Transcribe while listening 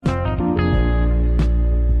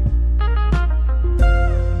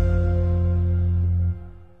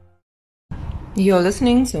You're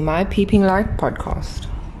listening to my Peeping Light podcast.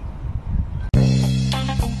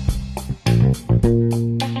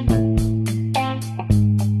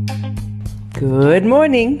 Good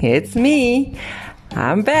morning, it's me.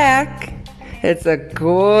 I'm back. It's a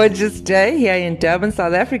gorgeous day here in Durban,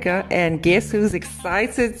 South Africa, and guess who's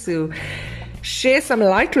excited to share some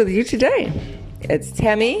light with you today? It's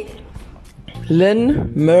Tammy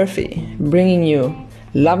Lynn Murphy, bringing you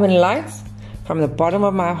love and light from the bottom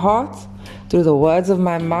of my heart through the words of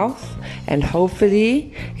my mouth, and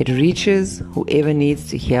hopefully it reaches whoever needs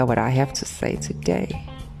to hear what I have to say today.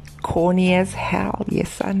 Corny as hell,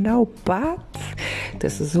 yes I know, but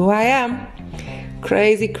this is who I am.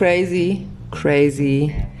 Crazy, crazy,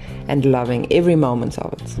 crazy, and loving every moment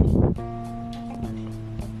of it.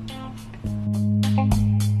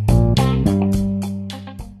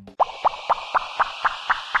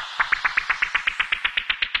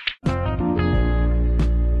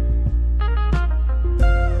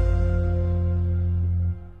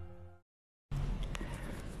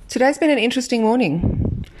 Today's been an interesting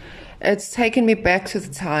morning. It's taken me back to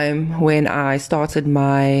the time when I started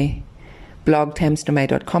my blog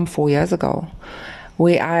tamstomay.com 4 years ago,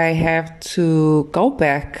 where I have to go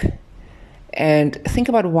back and think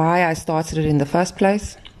about why I started it in the first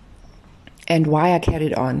place and why I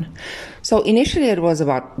carried on. So initially it was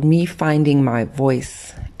about me finding my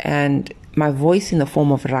voice, and my voice in the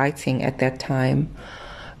form of writing at that time,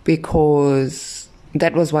 because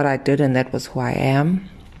that was what I did and that was who I am.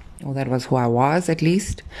 Or that was who I was, at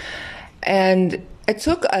least. And it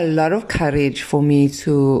took a lot of courage for me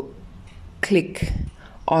to click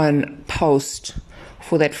on post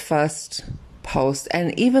for that first post.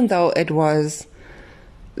 And even though it was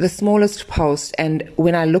the smallest post, and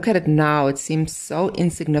when I look at it now, it seems so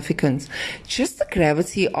insignificant, just the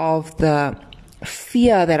gravity of the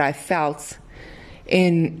fear that I felt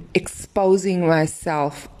in exposing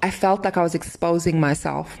myself. I felt like I was exposing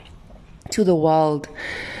myself to the world.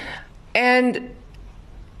 And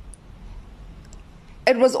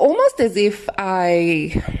it was almost as if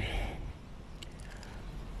I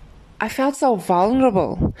felt so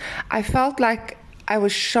vulnerable. I felt like I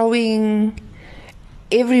was showing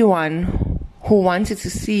everyone who wanted to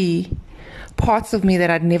see parts of me that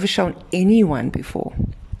I'd never shown anyone before.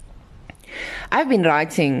 I've been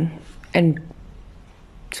writing, and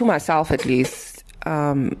to myself at least,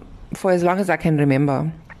 for as long as I can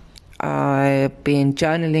remember. I've been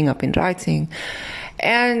journaling, I've been writing,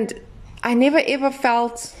 and I never ever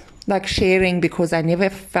felt like sharing, because I never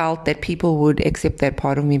felt that people would accept that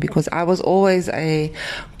part of me, because I was always a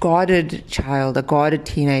guarded child, a guarded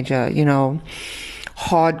teenager,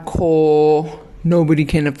 hardcore, nobody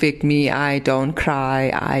can affect me, I don't cry,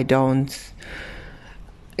 I don't,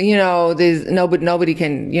 there's nobody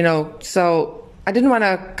can, so I didn't want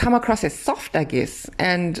to come across as soft, I guess,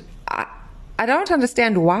 and I don't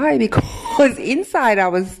understand why, because inside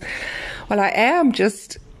I am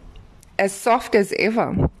just as soft as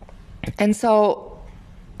ever. And so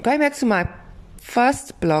going back to my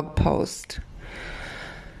first blog post,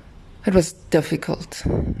 it was difficult.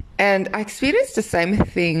 And I experienced the same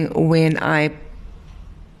thing when I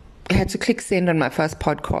had to click send on my first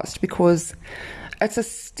podcast, because it's a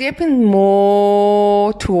step in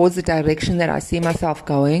more towards the direction that I see myself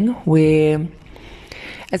going, where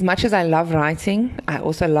as much as I love writing, I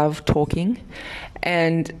also love talking.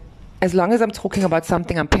 And as long as I'm talking about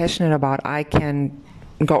something I'm passionate about, I can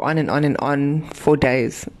go on and on and on for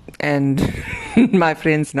days. And my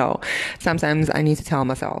friends know, sometimes I need to tell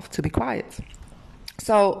myself to be quiet.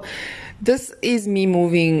 So this is me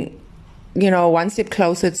moving, one step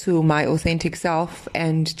closer to my authentic self,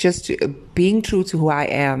 and just being true to who I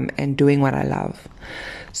am and doing what I love.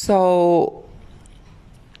 So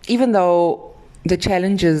even though the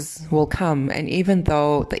challenges will come, and even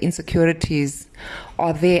though the insecurities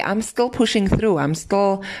are there, I'm still pushing through. I'm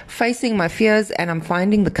still facing my fears, and I'm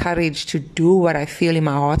finding the courage to do what I feel in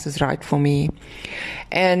my heart is right for me.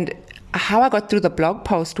 And how I got through the blog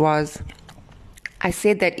post was, I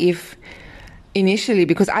said that if initially,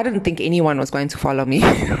 because I didn't think anyone was going to follow me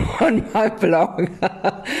on my blog.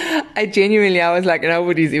 I was like,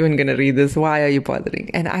 nobody's even going to read this. Why are you bothering?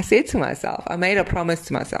 And I said to myself, I made a promise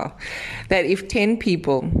to myself that if 10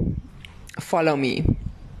 people follow me,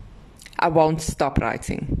 I won't stop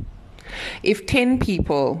writing. If 10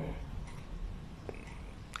 people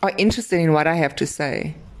are interested in what I have to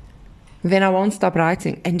say, then I won't stop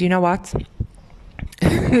writing. And you know what?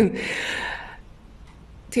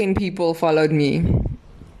 10 people followed me.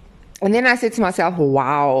 And then I said to myself,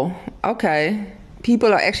 wow, okay,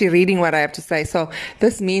 people are actually reading what I have to say. So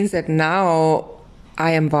this means that now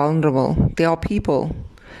I am vulnerable. There are people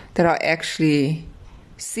that are actually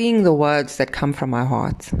seeing the words that come from my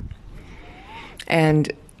heart.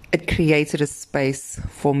 And it created a space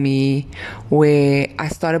for me where I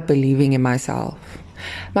started believing in myself.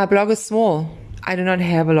 My blog is small. I do not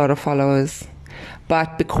have a lot of followers.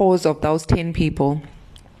 But because of those 10 people,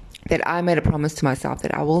 that I made a promise to myself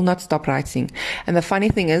that I will not stop writing. And the funny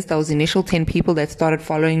thing is, those initial 10 people that started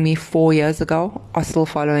following me 4 years ago are still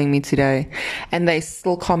following me today. And they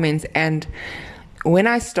still comment. And when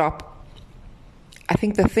I stop, I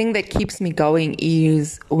think the thing that keeps me going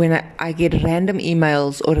is when I get random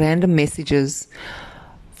emails or random messages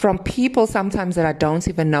from people sometimes that I don't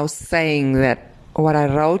even know, saying that what I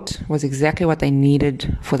wrote was exactly what they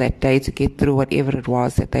needed for that day to get through whatever it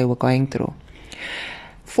was that they were going through.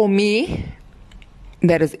 For me,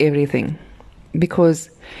 that is everything. Because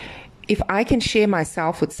if I can share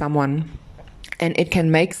myself with someone and it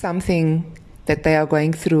can make something that they are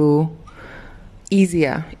going through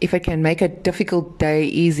easier, if it can make a difficult day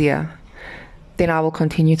easier, then I will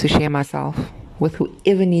continue to share myself with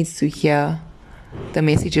whoever needs to hear the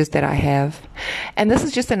messages that I have. And this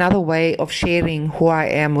is just another way of sharing who I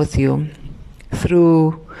am with you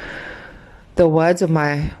through the words of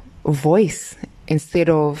my voice instead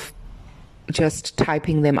of just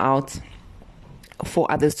typing them out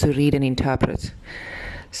for others to read and interpret.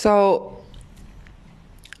 So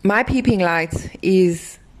my peeping light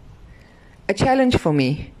is a challenge for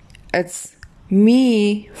me. It's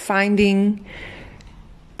me finding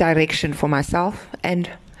direction for myself and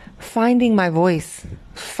finding my voice,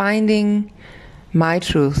 finding my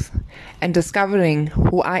truth, and discovering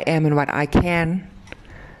who I am and what I can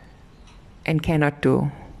and cannot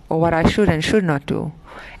do, or what I should and should not do,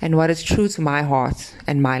 and what is true to my heart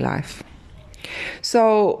and my life.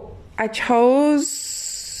 So I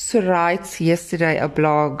chose to write yesterday a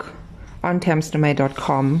blog on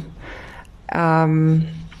tamstermay.com I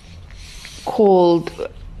called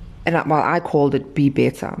it Be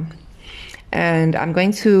Better. And I'm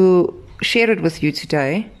going to share it with you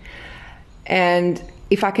today. And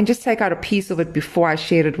if I can just take out a piece of it before I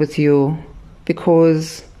share it with you,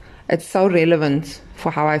 because it's so relevant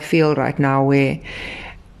for how I feel right now, where,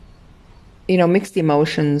 mixed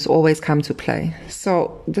emotions always come to play.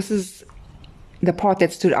 So this is the part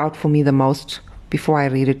that stood out for me the most before I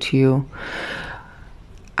read it to you.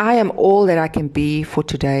 I am all that I can be for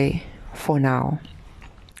today, for now.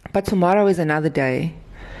 But tomorrow is another day.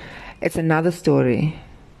 It's another story.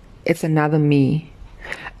 It's another me.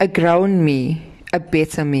 A grown me. A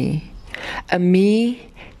better me. A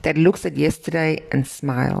me that looks at yesterday and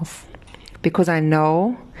smiles. Because I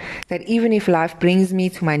know that even if life brings me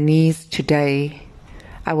to my knees today,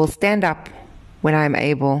 I will stand up when I am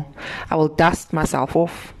able. I will dust myself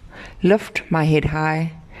off, lift my head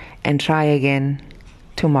high, and try again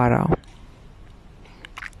tomorrow.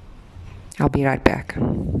 I'll be right back.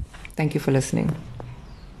 Thank you for listening.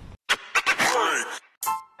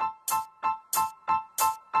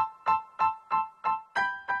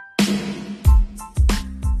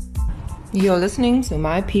 You're listening to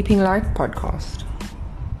my Peeping Light podcast.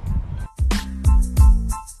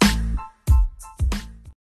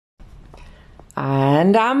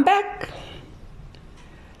 And I'm back.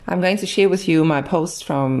 I'm going to share with you my post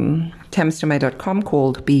from tamstermay.com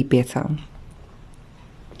called Be Better.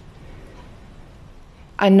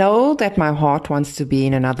 I know that my heart wants to be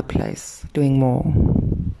in another place, doing more.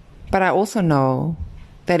 But I also know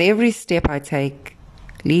that every step I take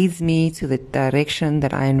leads me to the direction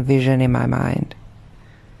that I envision in my mind.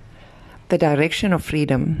 The direction of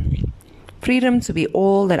freedom. Freedom to be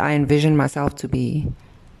all that I envision myself to be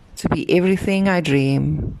everything I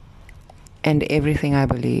dream and everything I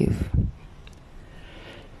believe.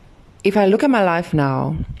 If I look at my life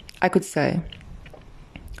now, I could say,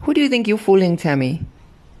 who do you think you're fooling, Tammy?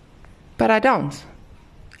 But I don't.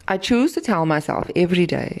 I choose to tell myself every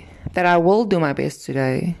day that I will do my best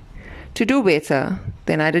today to do better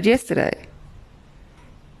than I did yesterday.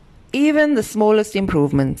 Even the smallest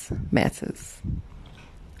improvement matters.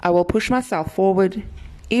 I will push myself forward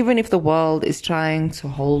even if the world is trying to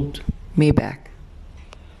hold me back.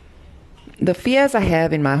 The fears I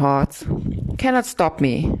have in my heart cannot stop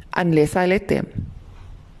me unless I let them.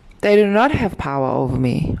 They do not have power over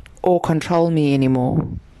me or control me anymore,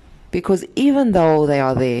 because even though they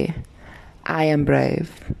are there, I am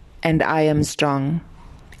brave and I am strong,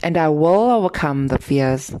 and I will overcome the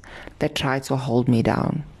fears that try to hold me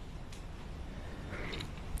down.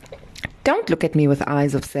 Don't look at me with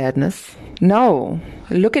eyes of sadness. No,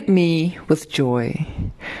 look at me with joy.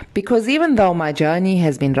 Because even though my journey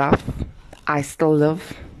has been rough, I still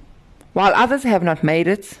live. While others have not made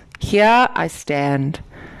it, here I stand.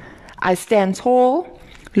 I stand tall,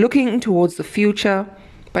 looking towards the future,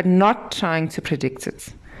 but not trying to predict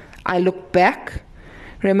it. I look back,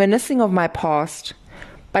 reminiscing of my past,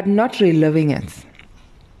 but not reliving it.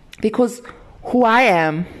 Because who I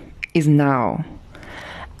am is now.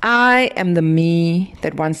 I am the me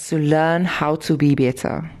that wants to learn how to be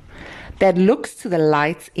better, that looks to the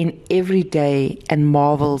light in every day and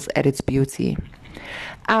marvels at its beauty.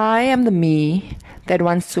 I am the me that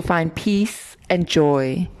wants to find peace and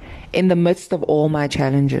joy in the midst of all my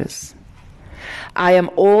challenges. I am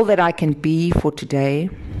all that I can be for today,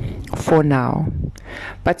 for now.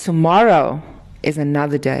 But tomorrow is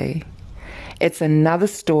another day. It's another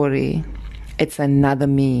story. It's another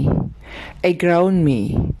me. A grown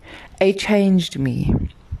me. A changed me.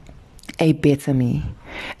 A better me.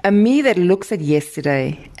 A me that looks at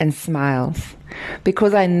yesterday and smiles.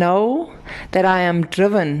 Because I know that I am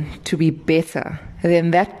driven to be better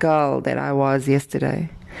than that girl that I was yesterday.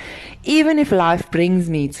 Even if life brings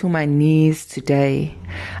me to my knees today,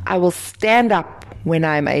 I will stand up when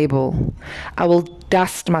I am able. I will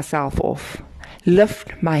dust myself off,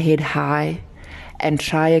 lift my head high, and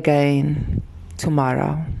try again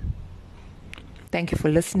tomorrow. Thank you for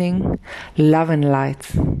listening. Love and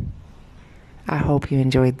light. I hope you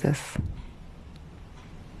enjoyed this.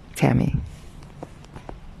 Tammy.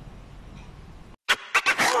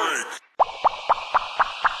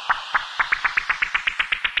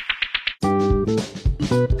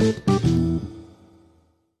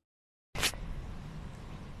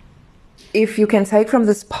 If you can take from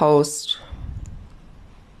this post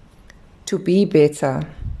to be better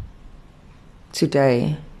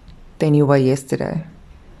today than you were yesterday,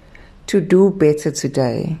 to do better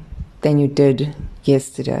today than you did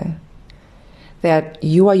yesterday, that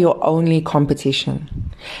you are your only competition,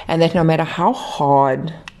 and that no matter how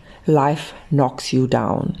hard life knocks you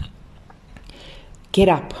down, get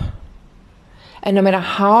up. And no matter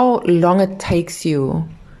how long it takes you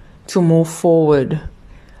to move forward,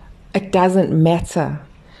 it doesn't matter.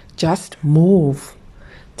 Just move.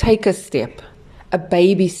 Take a step, a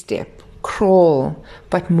baby step, crawl,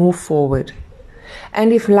 but move forward.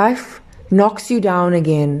 And if life knocks you down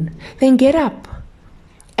again, then get up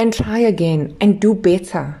and try again and do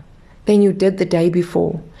better than you did the day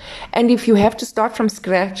before. And if you have to start from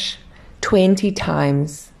scratch 20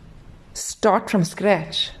 times, start from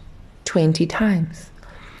scratch 20 times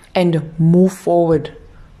and move forward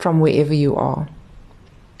from wherever you are.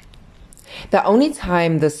 The only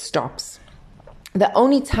time this stops, the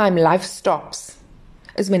only time life stops,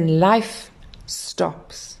 is when life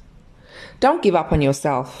stops. Don't give up on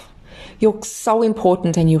yourself. You're so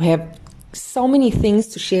important and you have so many things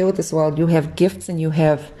to share with this world. You have gifts and you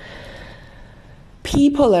have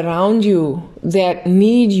people around you that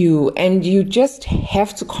need you, and you just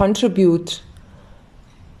have to contribute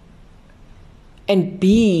and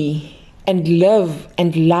be and live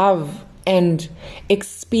and love and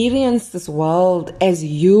experience this world as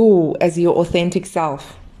you, as your authentic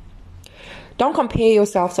self. Don't compare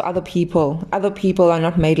yourself to other people. Other people are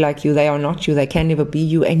not made like you. They are not you. They can never be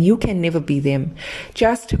you, and you can never be them.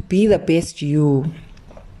 Just be the best you.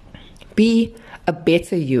 Be a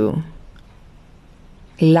better you.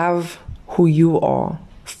 Love who you are.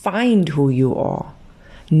 Find who you are.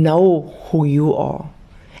 Know who you are.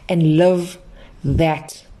 And live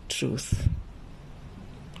that truth.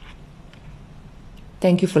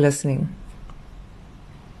 Thank you for listening.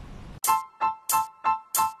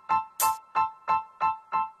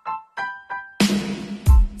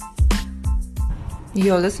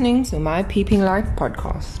 You're listening to my Peeping Life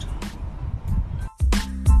podcast.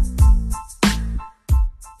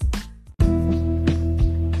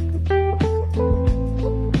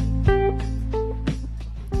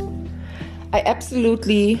 I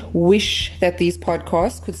absolutely wish that these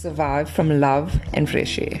podcasts could survive from love and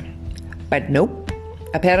fresh air. But nope.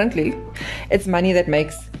 Apparently, it's money that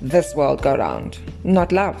makes this world go round,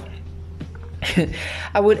 not love.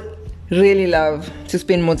 I would really love to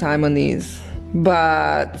spend more time on these,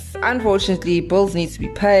 but unfortunately, bills need to be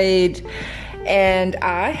paid, and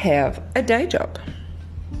I have a day job.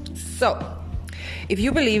 So, if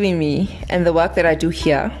you believe in me and the work that I do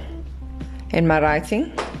here in my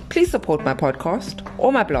writing, please support my podcast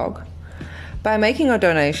or my blog by making a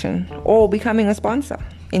donation or becoming a sponsor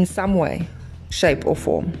in some way, shape or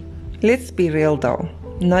form. Let's be real though,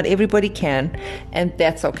 not everybody can, and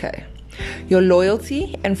that's okay. Your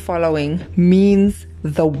loyalty and following means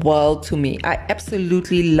the world to me. I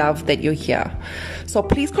absolutely love that you're here. So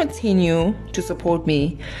please continue to support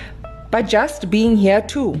me by just being here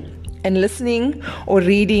too, and listening or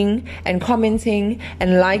reading and commenting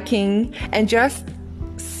and liking and just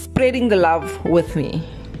spreading the love with me.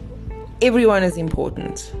 everyone is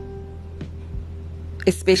important,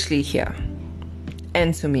 especially here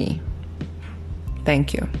and to me.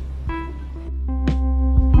 Thank you.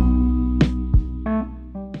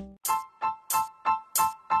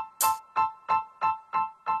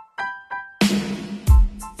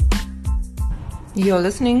 You're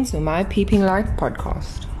listening to My Peeping Light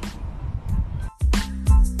podcast.